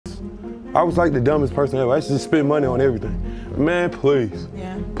I was like the dumbest person ever. I used to just spend money on everything. Man, please,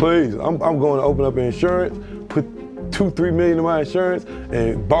 please. I'm going to open up an insurance, put $2-3 million in my insurance,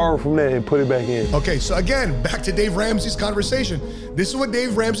 and borrow from that and put it back in. Okay, so again, back to Dave Ramsey's conversation. This is what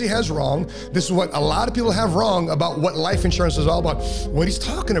Dave Ramsey has wrong. This is what a lot of people have wrong about what life insurance is all about. What he's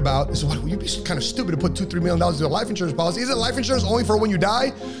talking about is, what, you'd be kind of stupid to put $2-3 million into a life insurance policy. Isn't life insurance only for when you die?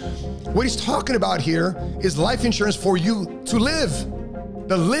 What he's talking about here is life insurance for you to live.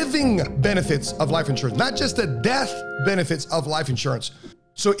 The living benefits of life insurance, not just the death benefits of life insurance.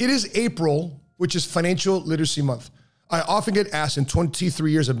 So it is April, which is Financial Literacy Month. I often get asked in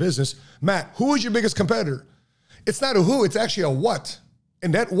 23 years of business, Matt, who is your biggest competitor? It's not a who, it's actually a what.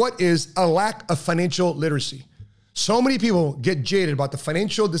 And that what is a lack of financial literacy. So many people get jaded about the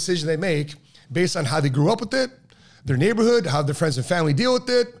financial decision they make based on how they grew up with it, their neighborhood, how their friends and family deal with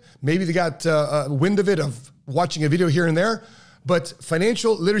it. Maybe they got wind of it, of watching a video here and there. But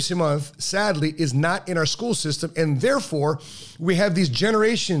Financial Literacy Month, sadly, is not in our school system. And therefore, we have these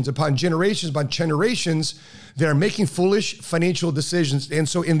generations upon generations that are making foolish financial decisions. And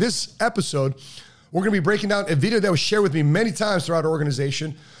so in this episode, we're going to be breaking down a video that was shared with me many times throughout our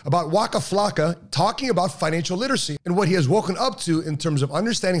organization about Waka Flocka talking about financial literacy and what he has woken up to in terms of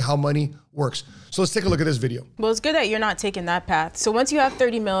understanding how money works. So let's take a look at this video. Well, it's good that you're not taking that path. So once you have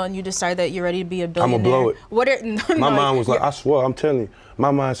 30 mil and you decide that you're ready to be a billionaire, I'm gonna blow it. What are, no, my mind was like, I swear, I'm telling you,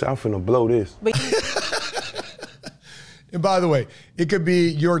 my mind said, I'm finna blow this. And by the way, it could be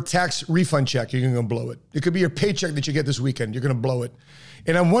your tax refund check, you're gonna blow it. It could be your paycheck that you get this weekend, you're gonna blow it.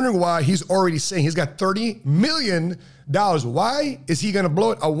 And I'm wondering why he's already saying he's got $30 million. Why is he gonna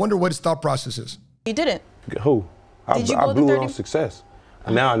blow it? I wonder what his thought process is. You didn't. Who? I blew it on success.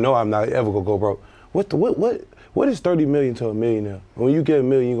 And now I know I'm not ever gonna go broke. What is 30 million to a millionaire? When you get a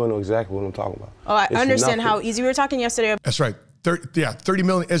million, you're gonna know exactly what I'm talking about. Oh, I understand how easy. We were talking yesterday. That's right. 30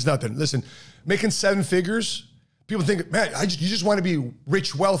 million is nothing. Listen, making 7 figures, people think, man, you just want to be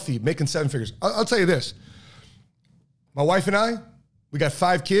rich, wealthy, making 7 figures. I'll tell you this. My wife and I, we got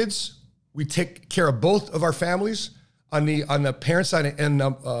 5 kids. We take care of both of our families on the parent side and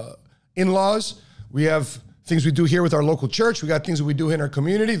in-laws. We have things we do here with our local church. We got things that we do in our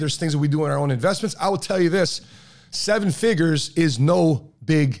community. There's things that we do in our own investments. I will tell you this, 7 figures is no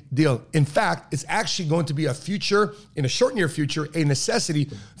big deal. In fact, it's actually going to be a future, in a short near future, a necessity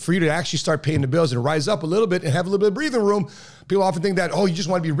for you to actually start paying the bills and rise up a little bit and have a little bit of breathing room. People often think that, oh, you just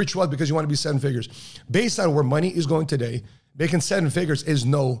want to be rich wealth because you want to be 7 figures. Based on where money is going today, making 7 figures is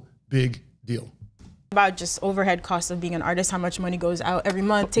no big deal. About just overhead costs of being an artist, how much money goes out every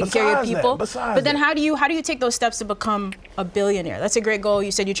month, taking care of your people. But then how do you take those steps to become a billionaire? That's a great goal.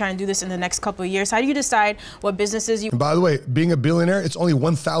 You said you're trying to do this in the next couple of years. How do you decide what businesses you... And by the way, being a billionaire, it's only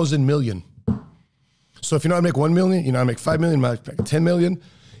 1,000 million. So if you know how to make 1 million, you know how to make 5 million, you know how to make 10 million.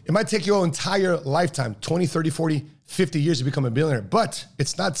 It might take your entire lifetime, 20, 30, 40, 50 years to become a billionaire, but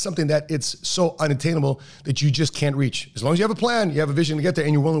it's not something that it's so unattainable that you just can't reach. As long as you have a plan, you have a vision to get there,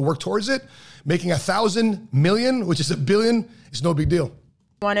 and you're willing to work towards it, making 1,000 million, which is $1 billion, is no big deal.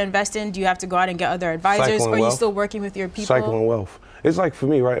 You want to invest in? Do you have to go out and get other advisors, or are you still working with your people? Cycling wealth. It's like for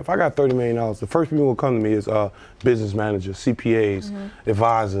me, right? If I got $30 million, the first people who will come to me is business managers, CPAs,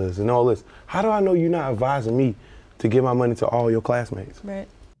 advisors, and all this. How do I know you're not advising me to give my money to all your classmates? Right.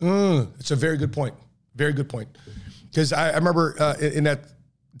 It's a very good point. Very good point. Because I remember in that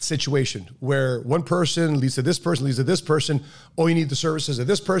situation where one person leads to this person, leads to this person. Oh, you need the services of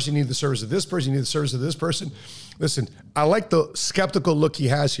this person, you need the service of this person, you need the service of this person. Listen, I like the skeptical look he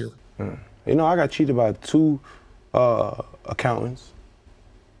has here. You know, I got cheated by 2 accountants,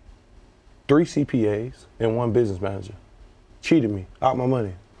 3 CPAs, and 1 business manager. Cheated me out my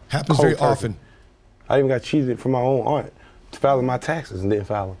money. Happens very often. I even got cheated from my own aunt filing my taxes and didn't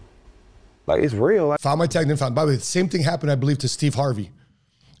file them. Like, it's real. Filed my tax, didn't file. By the way, the same thing happened, I believe, to Steve Harvey.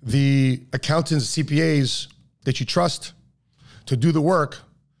 The accountants, CPAs that you trust to do the work,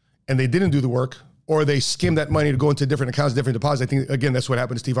 and they didn't do the work, or they skimmed that money to go into different accounts, different deposits. I think, again, that's what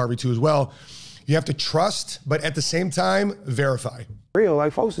happened to Steve Harvey too as well. You have to trust, but at the same time, verify. Real,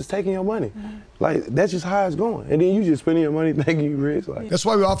 like, folks is taking your money. Like, that's just how it's going. And then you just spending your money thinking you rich. Like. That's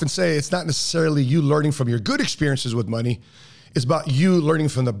why we often say it's not necessarily you learning from your good experiences with money. It's about you learning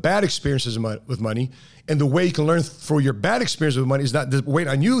from the bad experiences with money. And the way you can learn for your bad experiences with money is not to wait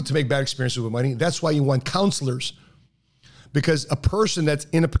on you to make bad experiences with money. That's why you want counselors. Because a person that's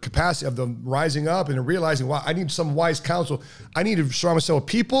in a capacity of them rising up and realizing, wow, I need some wise counsel. I need to surround myself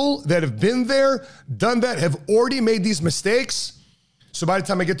with people that have been there, done that, have already made these mistakes. So by the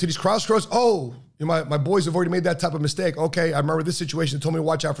time I get to these crossroads, oh, you know, my boys have already made that type of mistake. Okay, I remember this situation. They told me to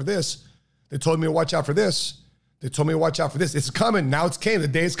watch out for this. They told me to watch out for this. They told me to watch out for this. It's coming. Now it's came. The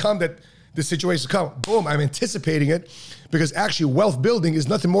day has come that this situation's come. Boom, I'm anticipating it, because actually wealth building is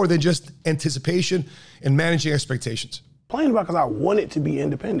nothing more than just anticipation and managing expectations. Playing about because I wanted to be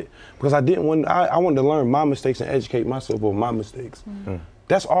independent, because I wanted to learn my mistakes and educate myself on my mistakes.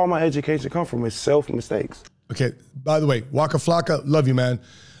 That's all my education come from, is self-mistakes. Okay, by the way, Waka Flocka, love you, man.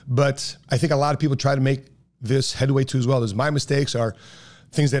 But I think a lot of people try to make this headway too as well. As my mistakes are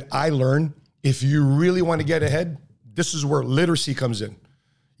things that I learn. If you really want to get ahead, this is where literacy comes in.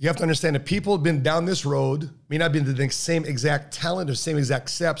 You have to understand that people have been down this road, may not be in the same exact talent or same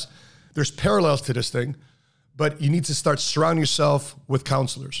exact steps. There's parallels to this thing, but you need to start surrounding yourself with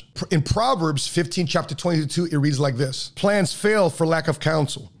counselors. In Proverbs 15, chapter 22, it reads like this: plans fail for lack of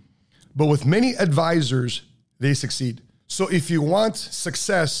counsel, but with many advisors, they succeed. So if you want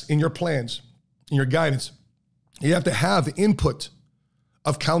success in your plans, in your guidance, you have to have the input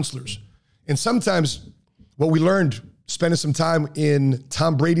of counselors. And sometimes what we learned spending some time in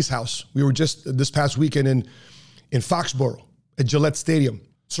Tom Brady's house. We were just this past weekend in Foxborough at Gillette Stadium.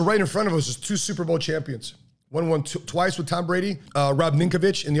 So right in front of us was 2 Super Bowl champions. One won twice with Tom Brady, Rob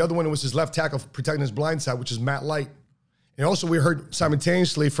Ninkovich, and the other one was his left tackle protecting his blind side, which is Matt Light. And also we heard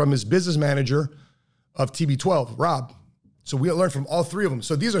simultaneously from his business manager of TB12, Rob. So we learned from all 3 of them.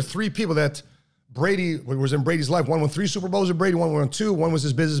 So these are 3 people that Brady was in Brady's life. One won 3 Super Bowls with Brady, one won 2, one was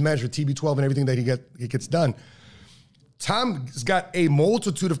his business manager at TB12 and everything that he gets done. Tom's got a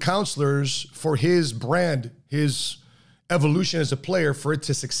multitude of counselors for his brand, his evolution as a player, for it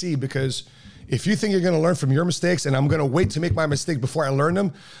to succeed. Because if you think you're going to learn from your mistakes and I'm going to wait to make my mistake before I learn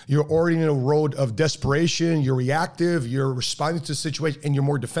them, you're already in a road of desperation, you're reactive, you're responding to the situation, and you're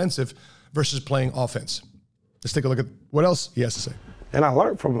more defensive versus playing offense. Let's take a look at what else he has to say. And I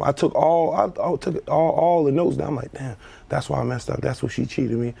learned from him. I took all the notes down. I'm like, damn, that's why I messed up. That's what she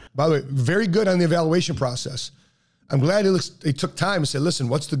cheated me. By the way, very good on the evaluation process. I'm glad he took time and said, listen,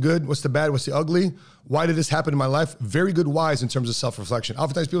 what's the good, what's the bad, what's the ugly? Why did this happen in my life? Very good wise in terms of self-reflection.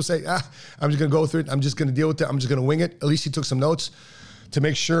 Oftentimes people say, I'm just going to go through it. I'm just going to deal with it. I'm just going to wing it. At least he took some notes to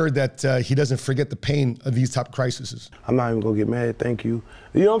make sure that he doesn't forget the pain of these type of crises. I'm not even going to get mad. Thank you.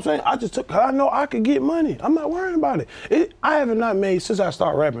 You know what I'm saying? I know I could get money. I'm not worrying about it. I haven't not made, since I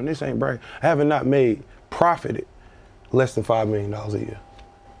started rapping, this ain't bragging, I haven't not profited less than $5 million a year.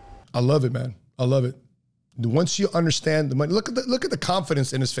 I love it, man. I love it. Once you understand the money, look at the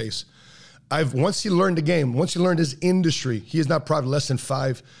confidence in his face. Once he learned the game, once he learned his industry, he is not proud of less than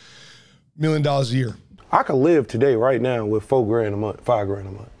 $5 million a year. I could live today, right now, with $4 grand a month, $5 grand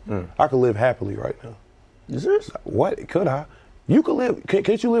a month. I could live happily right now. You serious? What could I? You could live.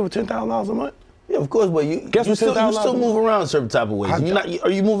 Can't you live with $10,000 a month? Yeah, of course, but you still move around a certain type of ways. Are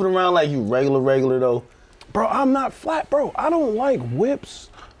you moving around like you regular though? Bro, I'm not flat, bro. I don't like whips.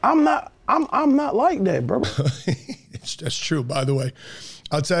 I'm not like that, bro. That's true, by the way.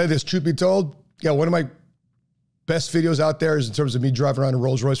 I'll tell you this, truth be told, yeah, one of my best videos out there is in terms of me driving around a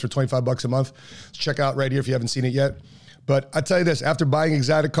Rolls Royce for 25 bucks a month. Check out right here if you haven't seen it yet. But I tell you this, after buying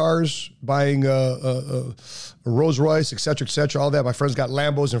exotic cars, buying a Rolls Royce, et cetera, all that, my friends got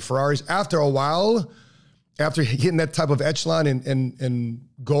Lambos and Ferraris. After a while, after hitting that type of echelon and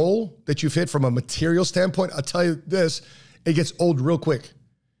goal that you've hit from a material standpoint, I'll tell you this, it gets old real quick.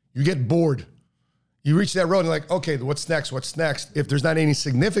 You get bored. You reach that road and like, okay, what's next? What's next? If there's not any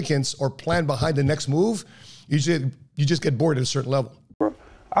significance or plan behind the next move, you just get bored at a certain level. Bro,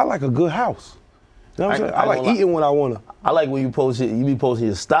 I like a good house. You know what I'm saying? I like eating when I want to. I like when you be posting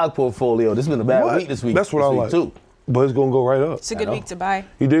your stock portfolio. This has been a bad week this week. That's what I like too. But it's gonna go right up. It's a good week to buy.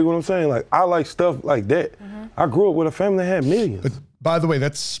 You dig what I'm saying? Like, I like stuff like that. I grew up with a family that had millions. But by the way,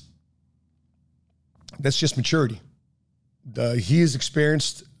 that's just maturity. He has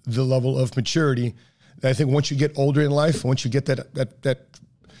experienced the level of maturity that I think once you get older in life, once you get that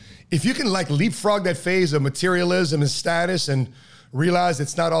if you can like leapfrog that phase of materialism and status and realize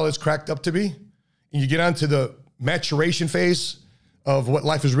it's not all it's cracked up to be, and you get onto the maturation phase of what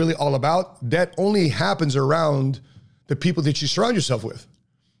life is really all about, that only happens around the people that you surround yourself with.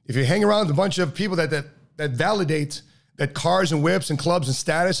 If you hang around a bunch of people that validate that cars and whips and clubs and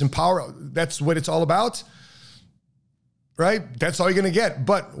status and power, that's what it's all about, right? That's all you're gonna get.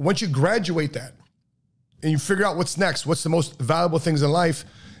 But once you graduate that and you figure out what's next, what's the most valuable things in life,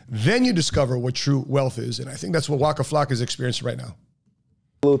 then you discover what true wealth is. And I think that's what Waka Flocka is experiencing right now.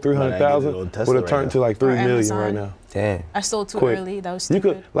 A little 300,000 would have turned to like 3 million right now. Damn. I sold too early. That was stupid.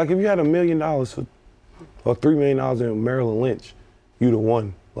 You could, like, if you had $1 million or $3 million in Maryland Lynch, you'd have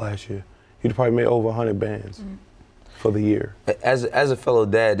won last year. You'd have probably made over 100 bands for the year. As a fellow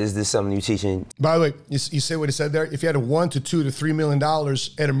dad, is this something you're teaching? By the way, you say what he said there. If you had $1 to $2 to $3 million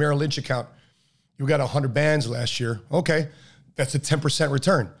at a Merrill Lynch account, You got 100 bands last year. Okay, that's a 10%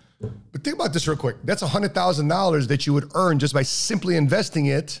 return. But think about this real quick. That's $100,000 that you would earn just by simply investing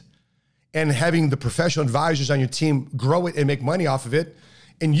it and having the professional advisors on your team grow it and make money off of it.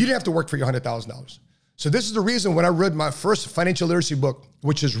 And you didn't have to work for your $100,000. So this is the reason when I read my first financial literacy book,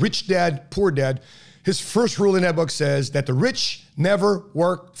 which is Rich Dad, Poor Dad, his first rule in that book says that the rich never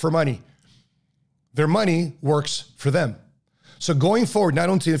work for money. Their money works for them. So going forward, not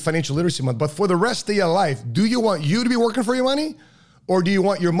only in Financial Literacy Month, but for the rest of your life, do you want you to be working for your money, or do you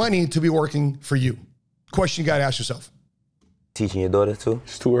want your money to be working for you? Question you got to ask yourself. Teaching your daughter too?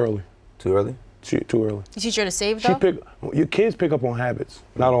 It's too early. Too early? Too early. You teach her to save, though? Your kids pick up on habits,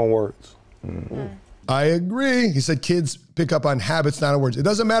 not on words. I agree. He said kids pick up on habits, not on words. It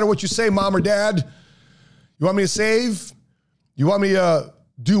doesn't matter what you say, mom or dad. You want me to save? You want me to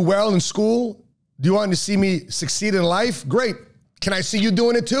do well in school? Do you want to see me succeed in life? Great. Can I see you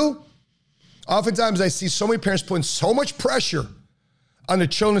doing it too? Oftentimes I see so many parents putting so much pressure on the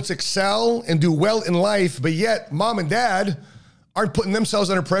children to excel and do well in life, but yet mom and dad aren't putting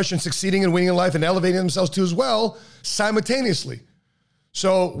themselves under pressure and succeeding and winning in life and elevating themselves too as well simultaneously.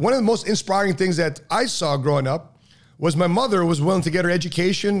 So one of the most inspiring things that I saw growing up was my mother was willing to get her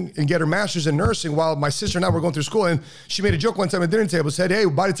education and get her master's in nursing while my sister and I were going through school. And she made a joke one time at the dinner table, said, hey,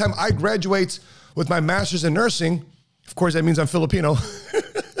 by the time I graduate with my master's in nursing, of course that means I'm Filipino.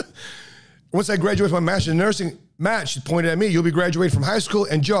 Once I graduate with my master's in nursing, Matt, she pointed at me, you'll be graduating from high school,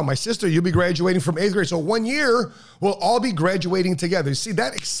 and Joe, my sister, you'll be graduating from 8th grade. So 1 year, we'll all be graduating together. You see,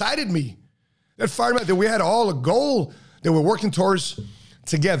 that excited me. That fired me up, that we had all a goal that we're working towards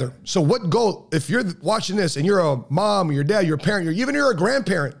together. So what goal, if you're watching this and you're a mom, or your dad, you're a parent, even you're a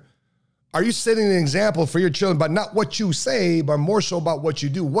grandparent, are you setting an example for your children about not what you say, but more so about what you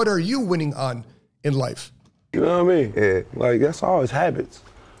do? What are you winning on in life? You know what I mean? Yeah. Like, that's all, it's habits.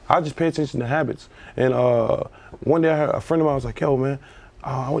 I just pay attention to habits. And one day I heard a friend of mine was like, yo, man,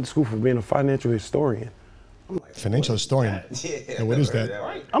 I went to school for being a financial historian. I'm like, financial historian? Yeah. And what is that?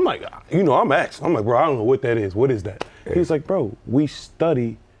 I'm like, you know, I'm asked. I'm like, bro, I don't know what that is. What is that? Yeah. He's like, bro, we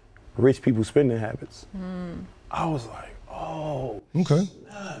study rich people's spending habits. I was like, oh. Okay.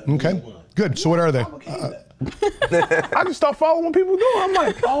 Okay. Good. So what are they? I just start following what people do. I'm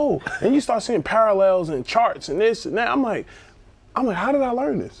like, oh. And you start seeing parallels and charts and this and that. I'm like, how did I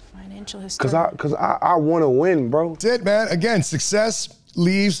learn this? Financial history. Because I want to win, bro. That's it, man. Again, success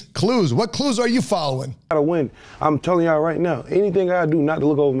leaves clues. What clues are you following? I gotta win. I'm telling y'all right now, anything I do not to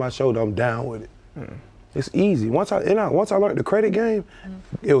look over my shoulder, I'm down with it. It's easy. Once I learned the credit game,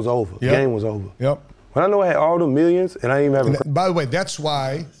 it was over. The game was over. Yep. When I know I had all the millions and I didn't even have by the way, that's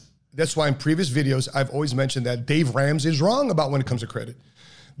why in previous videos, I've always mentioned that Dave Ramsey is wrong about when it comes to credit.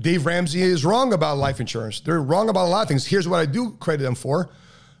 Dave Ramsey is wrong about life insurance. They're wrong about a lot of things. Here's what I do credit them for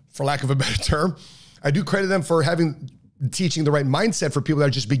lack of a better term. I do credit them for teaching the right mindset for people that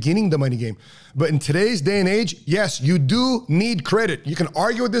are just beginning the money game. But in today's day and age, yes, you do need credit. You can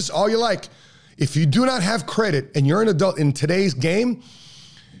argue with this all you like. If you do not have credit and you're an adult in today's game,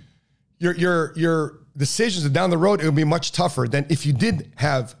 your decisions down the road, it will be much tougher than if you did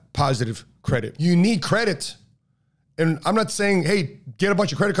have positive credit. You need credit. And I'm not saying, hey, get a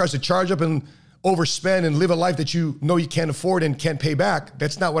bunch of credit cards to charge up and overspend and live a life that you know you can't afford and can't pay back.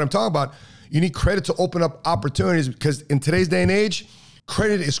 That's not what I'm talking about. You need credit to open up opportunities because in today's day and age,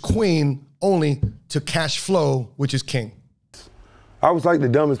 credit is queen only to cash flow, which is king. I was like the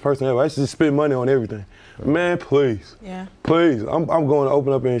dumbest person ever. I used to just spend money on everything. Man, please. Yeah. Please. I'm going to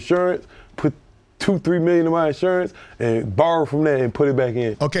open up insurance, put $2-3 million in my insurance and borrow from that and put it back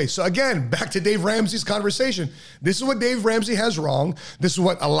in. Okay, so again, back to Dave Ramsey's conversation. This is what Dave Ramsey has wrong. This is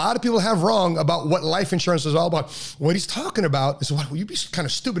what a lot of people have wrong about what life insurance is all about. What he's talking about is, well, you'd be kind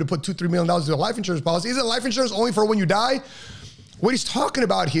of stupid to put $2-3 million into a life insurance policy. Isn't life insurance only for when you die? What he's talking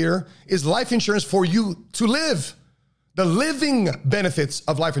about here is life insurance for you to live. The living benefits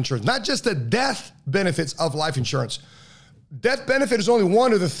of life insurance, not just the death benefits of life insurance. Death benefit is only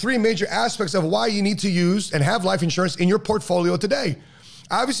one of the three major aspects of why you need to use and have life insurance in your portfolio today.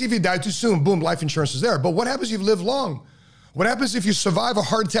 Obviously, if you die too soon, boom, life insurance is there. But what happens if you live long? What happens if you survive a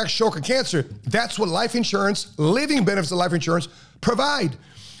heart attack, stroke, or cancer? That's what life insurance, living benefits of life insurance provide.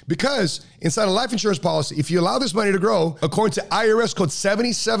 Because inside a life insurance policy, if you allow this money to grow, according to IRS code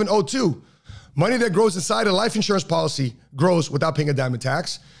 7702, money that grows inside a life insurance policy grows without paying a dime in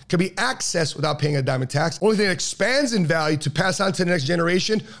tax, can be accessed without paying a dime in tax. Only thing that expands in value to pass on to the next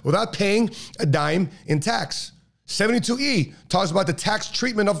generation without paying a dime in tax. 72E talks about the tax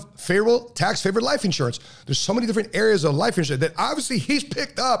treatment of tax-favored life insurance. There's so many different areas of life insurance that obviously he's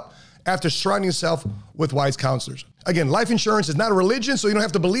picked up after surrounding himself with wise counselors. Again, life insurance is not a religion, so you don't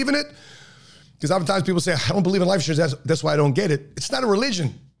have to believe in it. Because oftentimes people say, I don't believe in life insurance, that's why I don't get it. It's not a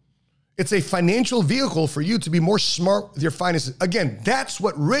religion. It's a financial vehicle for you to be more smart with your finances. Again, that's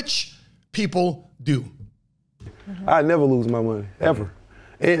what rich people do. I never lose my money, ever.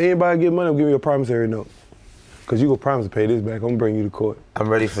 Anybody get money, give me a promissory note. Because you go promise to pay this back, I'm going to bring you to court. I'm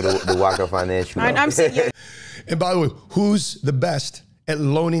ready for the Waka financial. I'm saying, And by the way, who's the best at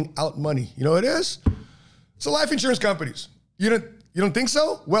loaning out money? You know what it is? It's the life insurance companies. You don't think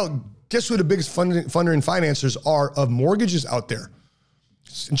so? Well, guess who the biggest funder and financiers are of mortgages out there?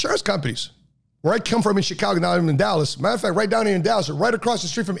 It's insurance companies. Where I come from in Chicago, now I'm in Dallas. Matter of fact, right down here in Dallas, right across the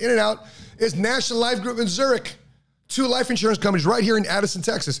street from In-N-Out is National Life Group in Zurich. 2 life insurance companies right here in Addison,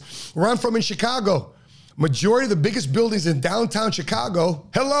 Texas. Where I'm from in Chicago. Majority of the biggest buildings in downtown Chicago,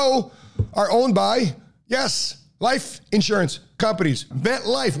 are owned by, yes, life insurance companies.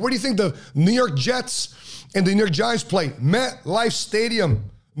 MetLife. Where do you think the New York Jets and the New York Giants play? MetLife Stadium.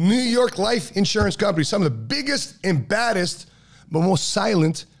 New York life insurance companies. Some of the biggest and baddest, but most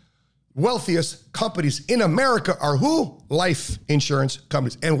silent, wealthiest companies in America are who? Life insurance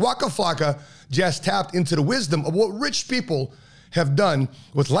companies. And Waka Flocka just tapped into the wisdom of what rich people have done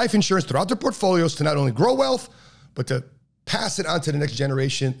with life insurance throughout their portfolios to not only grow wealth, but to pass it on to the next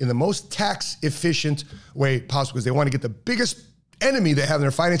generation in the most tax efficient way possible, because they want to get the biggest enemy they have in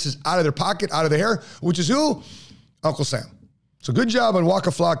their finances out of their pocket, out of their hair, which is who? Uncle Sam. So good job on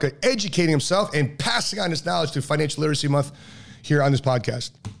Waka Flocka educating himself and passing on his knowledge through Financial Literacy Month here on this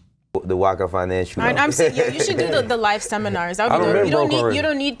podcast. The Waka financial. I'm saying, you should do the live seminars. That would be good. You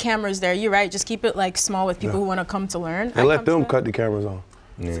don't need cameras there. You're right. Just keep it like small with people who want to come to learn. And let them cut the cameras on.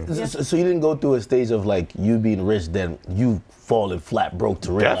 Yeah. So you didn't go through a stage of like you being rich, then you falling flat broke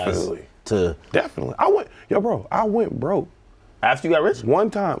to realize. Definitely. I went broke. After you got rich? One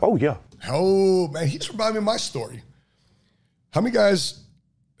time. Oh, yeah. Oh, man, he's reminding me of my story. How many guys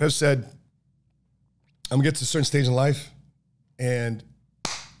have said, I'm going to get to a certain stage in life and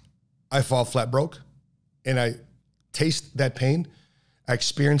I fall flat broke and I taste that pain. I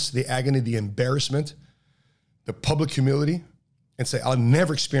experience the agony, the embarrassment, the public humility, and say, I'll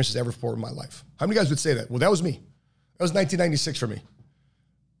never experience this ever before in my life. How many guys would say that? Well, that was me. That was 1996 for me.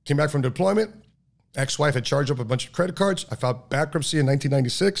 Came back from deployment. Ex-wife had charged up a bunch of credit cards. I filed bankruptcy in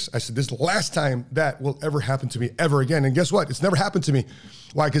 1996. I said, this is the last time that will ever happen to me ever again. And guess what? It's never happened to me.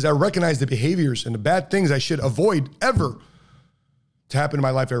 Why? Because I recognize the behaviors and the bad things I should avoid ever to happen in my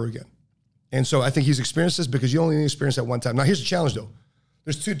life ever again. And so I think he's experienced this because you only need to experience that one time. Now, here's the challenge, though.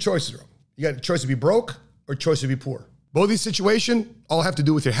 There's 2 choices. You got a choice to be broke or a choice to be poor. Both these situations all have to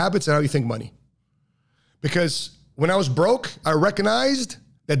do with your habits and how you think money. Because when I was broke, I recognized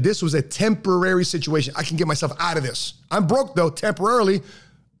that this was a temporary situation. I can get myself out of this. I'm broke, though, temporarily.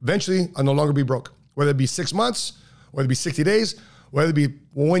 Eventually, I'll no longer be broke. Whether it be 6 months, whether it be 60 days, whether it be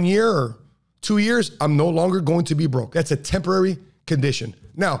 1 year or 2 years, I'm no longer going to be broke. That's a temporary condition.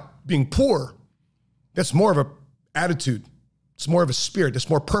 Now, being poor, that's more of an attitude. It's more of a spirit. It's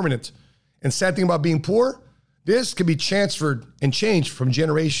more permanent. And sad thing about being poor, this can be transferred and changed from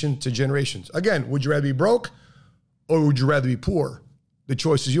generation to generations. Again, would you rather be broke or would you rather be poor? The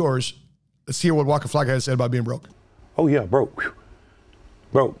choice is yours. Let's hear what Waka Flocka has said about being broke. Oh, yeah, broke.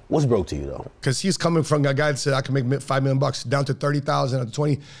 Broke. What's broke to you, though? Because he's coming from a guy that said, I can make $5 million down to 30,000 or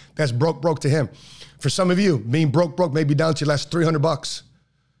 20. That's broke to him. For some of you, being broke may be down to your last $300,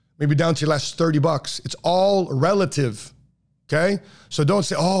 maybe down to your last $30. It's all relative, okay? So don't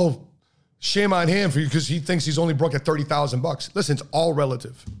say, oh, shame on him because he thinks he's only broke at $30,000. Listen, it's all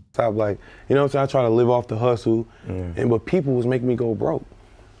relative. Top, like, you know what I'm saying? I try to live off the hustle, but people was making me go broke.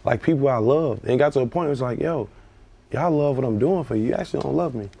 Like, people I loved. And it got to a point where it was like, yo, y'all love what I'm doing for you. You actually don't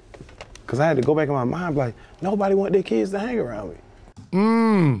love me. Because I had to go back in my mind, like, nobody want their kids to hang around me.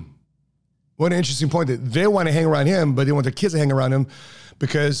 What an interesting point that they want to hang around him, but they want their kids to hang around him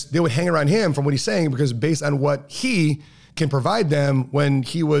because they would hang around him from what he's saying because based on what he can provide them when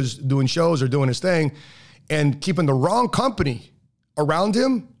he was doing shows or doing his thing, and keeping the wrong company around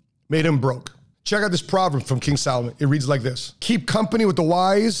him made him broke. Check out this proverb from King Solomon. It reads like this: keep company with the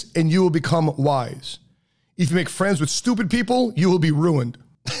wise and you will become wise. If you make friends with stupid people, you will be ruined.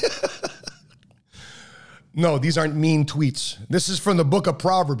 No, these aren't mean tweets. This is from the book of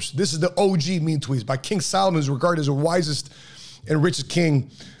Proverbs. This is the OG mean tweets by King Solomon, who's regarded as the wisest and richest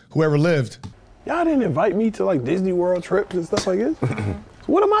king who ever lived. Y'all didn't invite me to like Disney World trips and stuff like this. So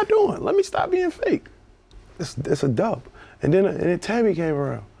what am I doing? Let me stop being fake. It's a dub. And then Tammy came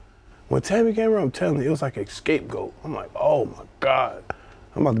around. When Tammy came around, I'm telling you, it was like a scapegoat. I'm like, oh my God,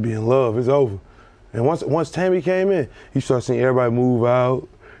 I'm about to be in love. It's over. And once Tammy came in, you start seeing everybody move out.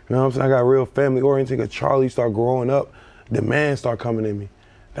 You know what I'm saying? I got real family oriented. Charlie start growing up. The man start coming in me.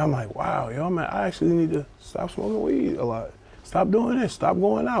 And I'm like, wow, yo, man, I actually need to stop smoking weed a lot. Stop doing this, stop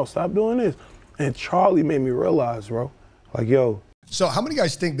going out, stop doing this. And Charlie made me realize, bro, like, yo. So how many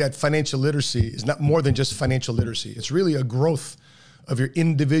guys think that financial literacy is not more than just financial literacy? It's really a growth of your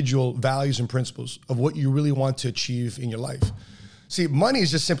individual values and principles of what you really want to achieve in your life. See, money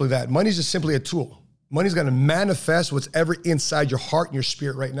is just simply that. Money is just simply a tool. Money's going to manifest what's ever inside your heart and your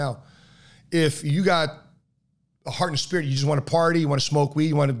spirit right now. If you got a heart and spirit, you just want to party, you want to smoke weed,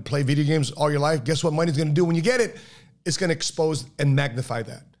 you want to play video games all your life, guess what money's going to do when you get it? It's going to expose and magnify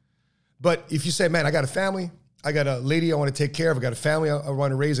that. But if you say, man, I got a family, I got a lady I want to take care of, I got a family I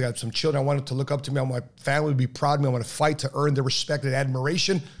want to raise, I got some children I want to look up to me, I want my family to be proud of me, I want to fight to earn their respect and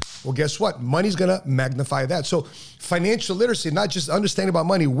admiration, well, guess what? Money's going to magnify that. So financial literacy, not just understanding about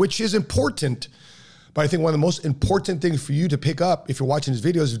money, which is important, but I think one of the most important things for you to pick up if you're watching these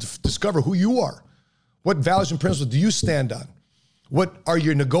videos is to discover who you are. What values and principles do you stand on? What are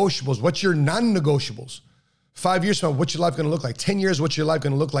your negotiables? What's your non-negotiables? 5 years from now, what's your life going to look like? 10 years, what's your life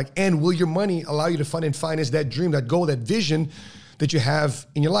going to look like? And will your money allow you to fund and finance that dream, that goal, that vision that you have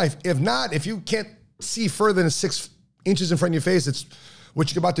in your life? If not, if you can't see further than 6 inches in front of your face, it's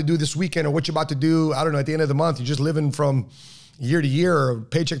what you're about to do this weekend or what you're about to do, I don't know, at the end of the month. You're just living from year to year or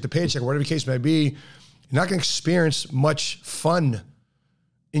paycheck to paycheck, or whatever the case may be. You're not going to experience much fun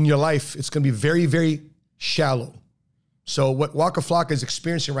in your life. It's going to be very, very shallow. So what Waka Flocka is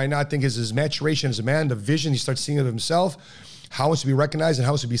experiencing right now, I think, is his maturation as a man, the vision he starts seeing of himself, how he wants to be recognized and how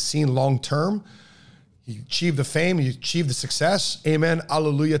he wants to be seen long-term. He achieved the fame, he achieved the success. Amen,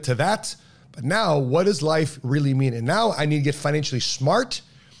 hallelujah to that. But now, what does life really mean? And now I need to get financially smart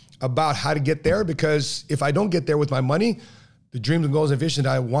about how to get there, because if I don't get there with my money, the dreams and goals and vision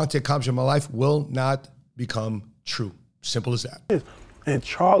that I want to accomplish in my life will not become true. Simple as that. And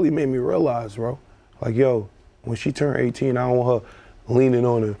Charlie made me realize, bro, like, yo, when she turned 18, I don't want her leaning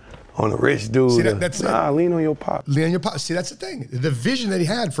on a rich dude. See, that's lean on your pop. Lean on your pop. See, that's the thing. The vision that he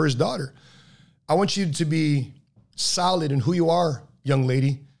had for his daughter. I want you to be solid in who you are, young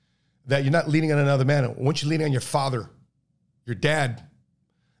lady, that you're not leaning on another man. I want you leaning on your father, your dad,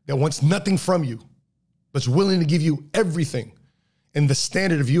 that wants nothing from you, but's willing to give you everything. And the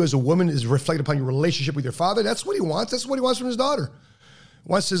standard of you as a woman is reflected upon your relationship with your father. That's what he wants. That's what he wants from his daughter.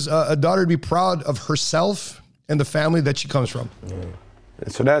 He wants his a daughter to be proud of herself and the family that she comes from.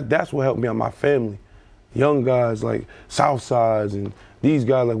 And so that's what helped me out, my family. Young guys like Southsides and these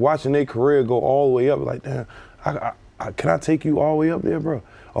guys, like watching their career go all the way up, like, damn, can I take you all the way up there, bro?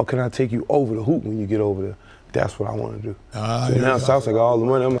 Or can I take you over the hoop when you get over there? That's what I want to do. So now Southside got all the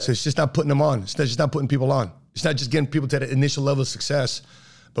money. So it's just not putting them on. It's just not putting people on. It's not just getting people to that initial level of success,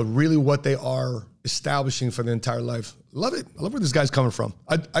 but really what they are establishing for their entire life. Love it. I love where this guy's coming from.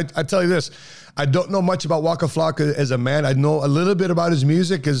 I tell you this, I don't know much about Waka Flocka as a man. I know a little bit about his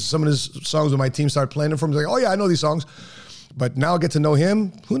music because some of his songs when my team started playing them from, like, oh yeah, I know these songs. But now I get to know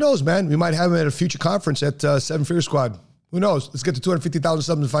him. Who knows, man? We might have him at a future conference at Seven Figure Squad. Who knows? Let's get to 250,000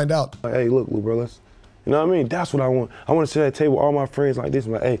 subs and find out. Hey, look, bro, you know what I mean? That's what I want. I want to sit at a table with all my friends like this.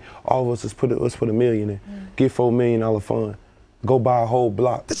 Like, hey, all of us, let's put $1 million in. Get $4 million fund. Go buy a whole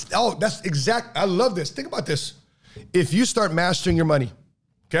block. That's exact. I love this. Think about this. If you start mastering your money,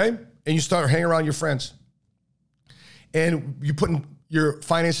 okay, and you start hanging around your friends, and you're putting your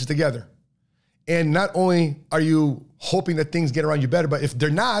finances together, and not only are you hoping that things get around you better, but if they're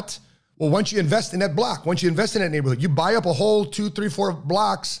not, well, once you invest in that block, once you invest in that neighborhood, you buy up a whole 2, 3, 4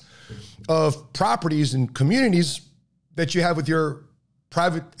 blocks of properties and communities that you have with your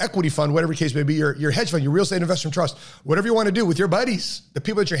private equity fund, whatever the case may be, your hedge fund, your real estate investment trust, whatever you want to do with your buddies, the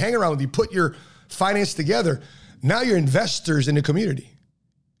people that you're hanging around with, you put your finance together. Now you're investors in the community.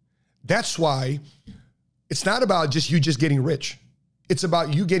 That's why it's not about just you just getting rich. It's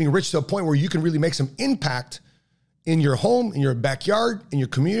about you getting rich to a point where you can really make some impact in your home, in your backyard, in your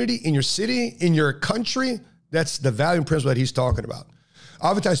community, in your city, in your country. That's the value and principle that he's talking about.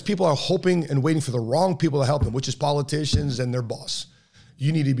 Oftentimes people are hoping and waiting for the wrong people to help them, which is politicians and their boss.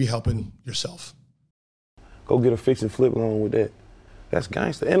 You need to be helping yourself. Go get a fix and flip loan with that. That's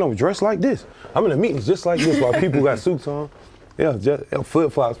gangster. And I'm dressed like this. I'm in the meetings just like this while people got suits on. Yeah, just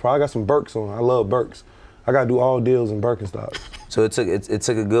flip-flops, probably. I got some Birks on. I love Birks. I got to do all deals in Birkenstocks. So it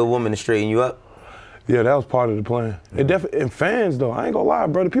took a good woman to straighten you up? Yeah, that was part of the plan. And fans, though, I ain't gonna lie,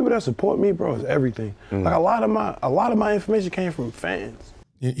 bro. The people that support me, bro, is everything. Like a lot of my information came from fans.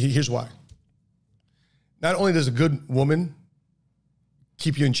 Here's why. Not only does a good woman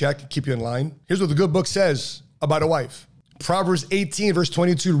keep you in check, keep you in line, here's what the good book says about a wife. Proverbs 18, verse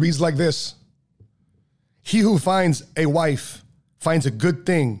 22 reads like this. He who finds a wife finds a good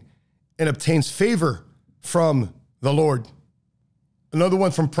thing and obtains favor from the Lord. Another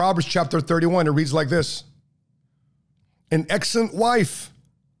one from Proverbs chapter 31. It reads like this. An excellent wife,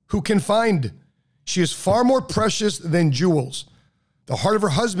 who can find? She is far more precious than jewels. The heart of her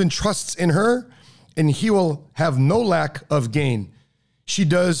husband trusts in her, and he will have no lack of gain. She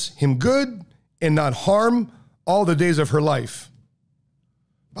does him good and not harm all the days of her life.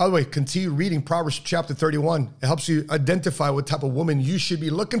 By the way, continue reading Proverbs chapter 31. It helps you identify what type of woman you should be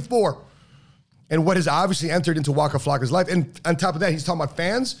looking for and what has obviously entered into Waka Flocka's life. And on top of that, he's talking about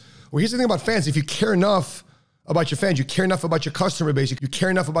fans. Well, here's the thing about fans. If you care enough about your fans, you care enough about your customer base, you care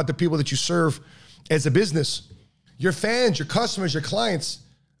enough about the people that you serve as a business, your fans, your customers, your clients,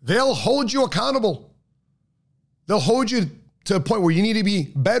 they'll hold you accountable. They'll hold you to a point where you need to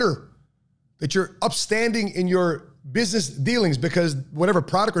be better, that you're upstanding in your business dealings, because whatever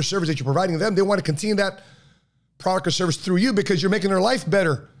product or service that you're providing them, they want to continue that product or service through you because you're making their life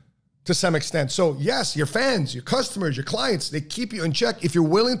better to some extent. So yes, your fans, your customers, your clients, they keep you in check if you're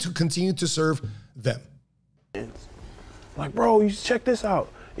willing to continue to serve them. Like, bro, you should check this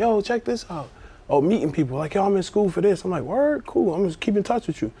out. Yo, check this out. Oh, meeting people, like, yo, I'm in school for this. I'm like, word, cool, I'm just keep in touch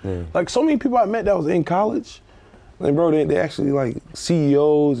with you. Yeah. Like, so many people I met that was in college, and bro, they actually like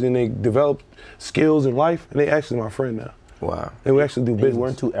CEOs and they develop skills in life, and they actually my friend now. Wow. And we actually do business. You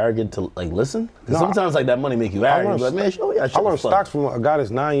weren't too arrogant to like listen? Because sometimes like that money make you arrogant. Like, man, I learned stocks from a guy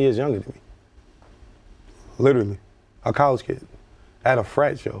that's 9 years younger than me. Literally, a college kid at a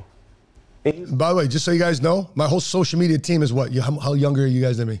frat show. By the way, just so you guys know, my whole social media team is what? How younger are you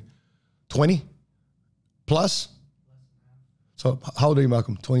guys than me? 20 plus? So how old are you,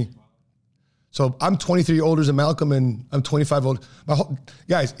 Malcolm? 20? So I'm 23 older than Malcolm, and I'm 25 older.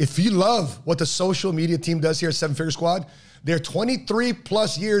 Guys, if you love what the social media team does here at Seven Figure Squad, they're 23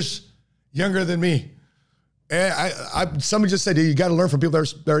 plus years younger than me. And somebody just said, you got to learn from people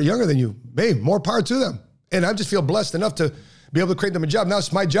that are younger than you. Hey, more power to them. And I just feel blessed enough to be able to create them a job. Now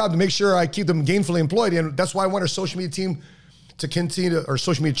it's my job to make sure I keep them gainfully employed. And that's why I want our social media team to continue to, or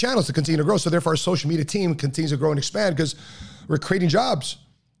social media channels to continue to grow. So therefore our social media team continues to grow and expand because we're creating jobs.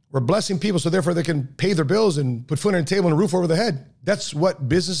 We're blessing people so therefore they can pay their bills and put food on the table and a roof over their head. That's what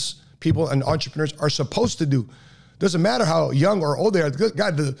business people and entrepreneurs are supposed to do. Doesn't matter how young or old they are.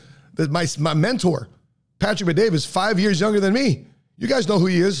 God, my mentor, Patrick McDavid, is 5 years younger than me. You guys know who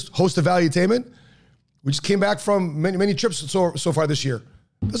he is, host of Valuetainment. We just came back from many trips so far this year.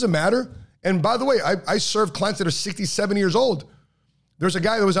 Doesn't matter. And by the way, I serve clients that are 67 years old. There's a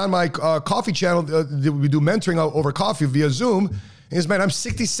guy that was on my coffee channel that we do mentoring over coffee via Zoom. And he's, man, I'm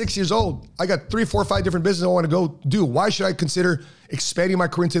 66 years old. I got 3, 4, 5 different businesses I want to go do. Why should I consider expanding my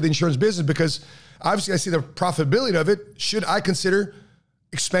career into the insurance business? Because obviously I see the profitability of it. Should I consider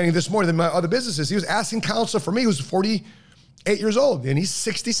expanding this more than my other businesses? He was asking counsel for me, who's 48 years old, and he's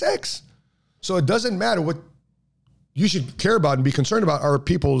 66. So it doesn't matter. What you should care about and be concerned about are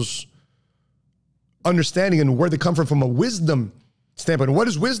people's understanding and where they come from a wisdom standpoint. And what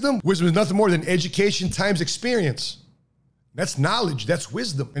is wisdom? Wisdom is nothing more than education times experience. That's knowledge, that's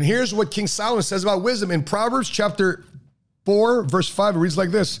wisdom. And here's what King Solomon says about wisdom. In Proverbs chapter 4, verse 5, it reads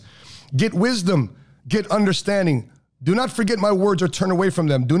like this. Get wisdom, get understanding. Do not forget my words or turn away from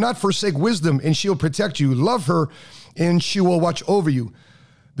them. Do not forsake wisdom, and she will protect you. Love her, and she will watch over you.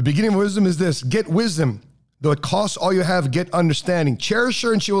 The beginning of wisdom is this. Get wisdom. Though it costs all you have, get understanding. Cherish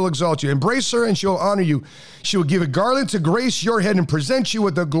her, and she will exalt you. Embrace her, and she will honor you. She will give a garland to grace your head and present you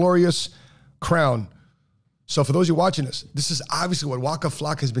with a glorious crown. So for those of you watching this is obviously what Waka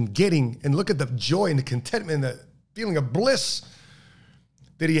Flocka has been getting. And look at the joy and the contentment and the feeling of bliss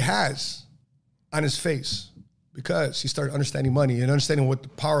that he has on his face because he started understanding money and understanding what the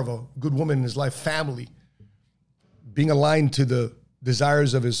power of a good woman in his life, family, being aligned to the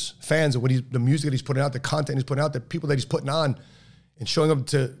desires of his fans and the music that he's putting out, the content he's putting out, the people that he's putting on, and showing up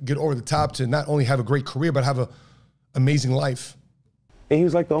to get over the top to not only have a great career, but have an amazing life. And he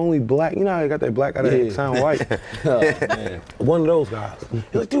was like the only black, you know how I got that black guy that sound white? Oh, man. One of those guys. He's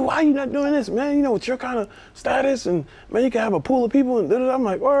like, dude, why are you not doing this, man? You know, with your kind of status, and man, you can have a pool of people, and da-da-da. I'm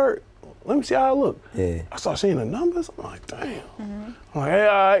like, word, let me see how I look. Yeah. I started seeing the numbers, I'm like, damn. Mm-hmm. I'm like, hey,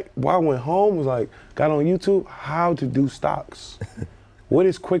 all right. Well, I went home, was like, got on YouTube, how to do stocks. What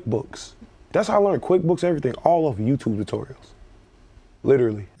is QuickBooks? That's how I learned QuickBooks, everything, all of YouTube tutorials.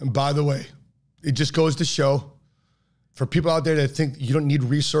 Literally. And by the way, it just goes to show, for people out there that think you don't need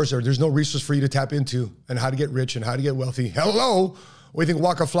resource or there's no resource for you to tap into and how to get rich and how to get wealthy. Hello, what do you think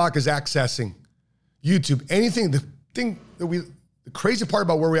Waka Flocka is accessing? YouTube, anything. The crazy part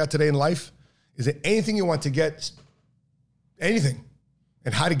about where we're at today in life is that anything you want to get, anything,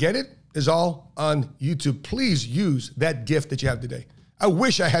 and how to get it is all on YouTube. Please use that gift that you have today. I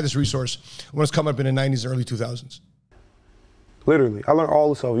wish I had this resource when I was coming up in the 90s and early 2000s. Literally. I learned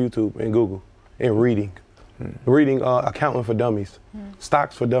all this off YouTube and Google and reading. Reading Accounting for Dummies,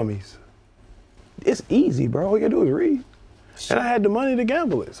 Stocks for Dummies. It's easy, bro. All you gotta do is read. And I had the money to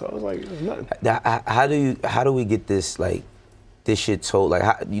gamble it, so I was like, it's nothing. How do we get this, like, this shit told? Like,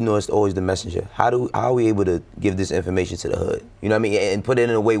 it's always the messenger. How are we able to give this information to the hood? You know what I mean? And put it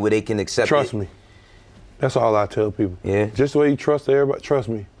in a way where they can accept it. Trust me. That's all I tell people. Yeah. Just the way you trust everybody, trust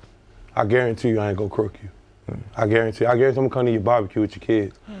me. I guarantee you I ain't gonna crook you. I guarantee I'm gonna come to your barbecue with your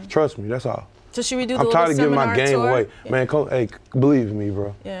kids. Trust me, that's all. So should we do the I'm tired of giving my seminar game tour? away. Yeah. Man, come, hey, believe in me,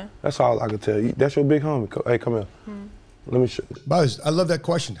 bro. Yeah. That's all I can tell you. That's your big homie. Hey, come here. Let me show you. Buzz, I love that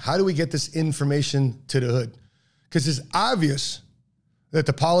question. How do we get this information to the hood? Because it's obvious that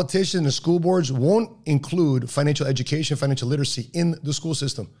the politicians and the school boards won't include financial education, financial literacy in the school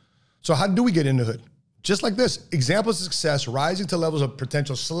system. So how do we get in the hood? Just like this, examples of success, rising to levels of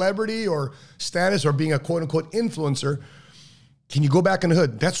potential celebrity or status or being a quote unquote influencer. Can you go back in the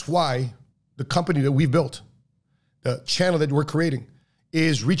hood? That's why the company that we've built, the channel that we're creating,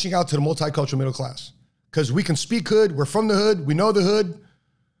 is reaching out to the multicultural middle class. Because we can speak hood, we're from the hood, we know the hood,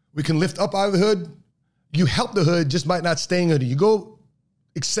 we can lift up out of the hood. You help the hood, just might not stay in the hood. You go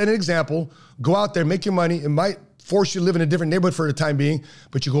set an example, go out there, make your money. It might force you to live in a different neighborhood for the time being,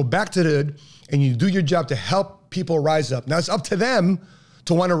 but you go back to the hood and you do your job to help people rise up. Now it's up to them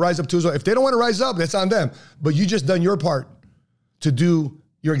to want to rise up too as well. If they don't want to rise up, that's on them. But you just done your part to do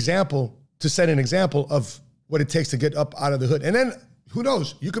your example, to set an example of what it takes to get up out of the hood. And then who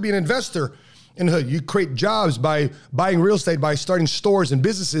knows, you could be an investor in the hood. You create jobs by buying real estate, by starting stores and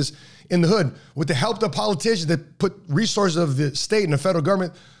businesses in the hood with the help of politicians that put resources of the state and the federal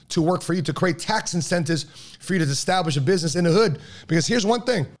government to work for you, to create tax incentives for you to establish a business in the hood. Because here's one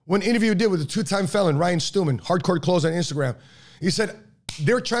thing, one interview we did with a two-time felon, Ryan Stewman, Hardcore Clothes on Instagram. He said,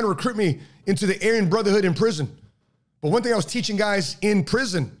 they were trying to recruit me into the Aryan Brotherhood in prison. But one thing I was teaching guys in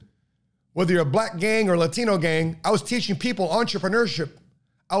prison, whether you're a black gang or Latino gang, I was teaching people entrepreneurship.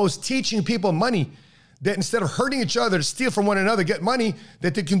 I was teaching people money, that instead of hurting each other to steal from one another, get money,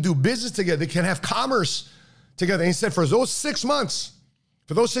 that they can do business together, they can have commerce together. And he said for those 6 months,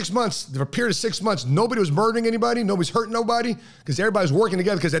 for a period of 6 months, nobody was murdering anybody, nobody's hurting nobody, because everybody's working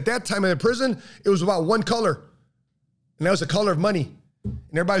together. Because at that time in the prison, it was about one color, and that was the color of money. And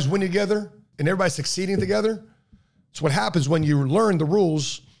everybody's winning together, and everybody's succeeding together. It's what happens when you learn the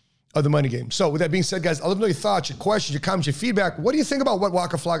rules of the money game. So with that being said, guys, I'd love to know your thoughts, your questions, your comments, your feedback. What do you think about what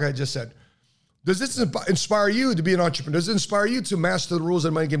Waka Flocka had just said? Does this inspire you to be an entrepreneur? Does it inspire you to master the rules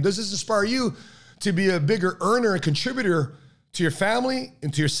of the money game? Does this inspire you to be a bigger earner and contributor to your family,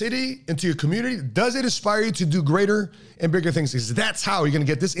 into your city, into your community? Does it inspire you to do greater and bigger things? Because that's how you're gonna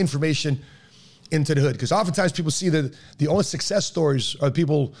get this information into the hood. Because oftentimes people see that the only success stories are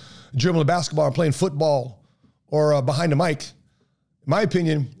people dribbling a basketball or playing football or behind the mic. In my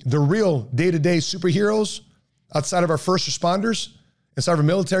opinion, the real day-to-day superheroes outside of our first responders, inside of our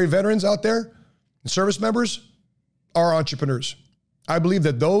military veterans out there, and service members, are entrepreneurs. I believe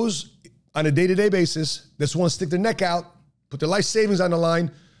that those on a day-to-day basis, that's want to stick their neck out, put their life savings on the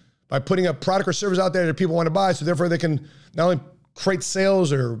line by putting a product or service out there that people want to buy, so therefore they can not only create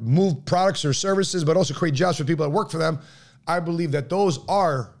sales or move products or services, but also create jobs for people that work for them. I believe that those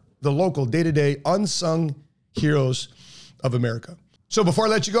are the local day-to-day unsung heroes of America. So before I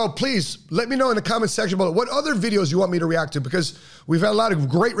let you go, please let me know in the comment section below what other videos you want me to react to, because we've had a lot of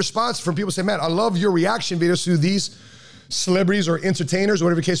great response from people saying, man, I love your reaction videos to these celebrities or entertainers, or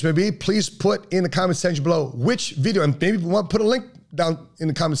whatever the case may be. Please put in the comment section below which video, and maybe we want to put a link down in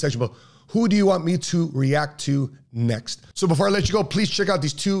the comment section below. Who do you want me to react to next? So before I let you go, please check out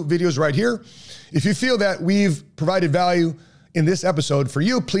these two videos right here. If you feel that we've provided value in this episode for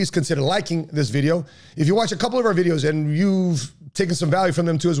you, please consider liking this video. If you watch a couple of our videos and you've taken some value from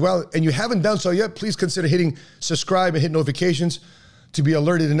them too as well, and you haven't done so yet, please consider hitting subscribe and hit notifications to be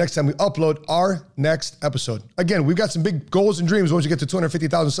alerted the next time we upload our next episode. Again, we've got some big goals and dreams once we get to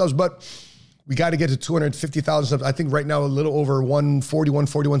 250,000 subs, but we got to get to 250,000 subs. I think right now a little over 140,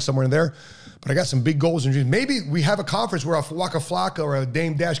 141, somewhere in there. But I got some big goals and dreams. Maybe we have a conference where a Waka Flocka or a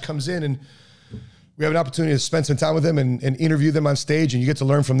Dame Dash comes in and we have an opportunity to spend some time with them and interview them on stage, and you get to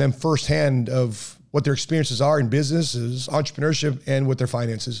learn from them firsthand of what their experiences are in business, entrepreneurship, and with their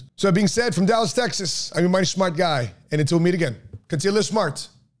finances. So that being said, from Dallas, Texas, I'm your money smart guy. And until we meet again, continue to live smart,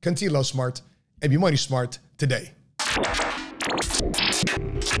 continue to love smart, and be money smart today.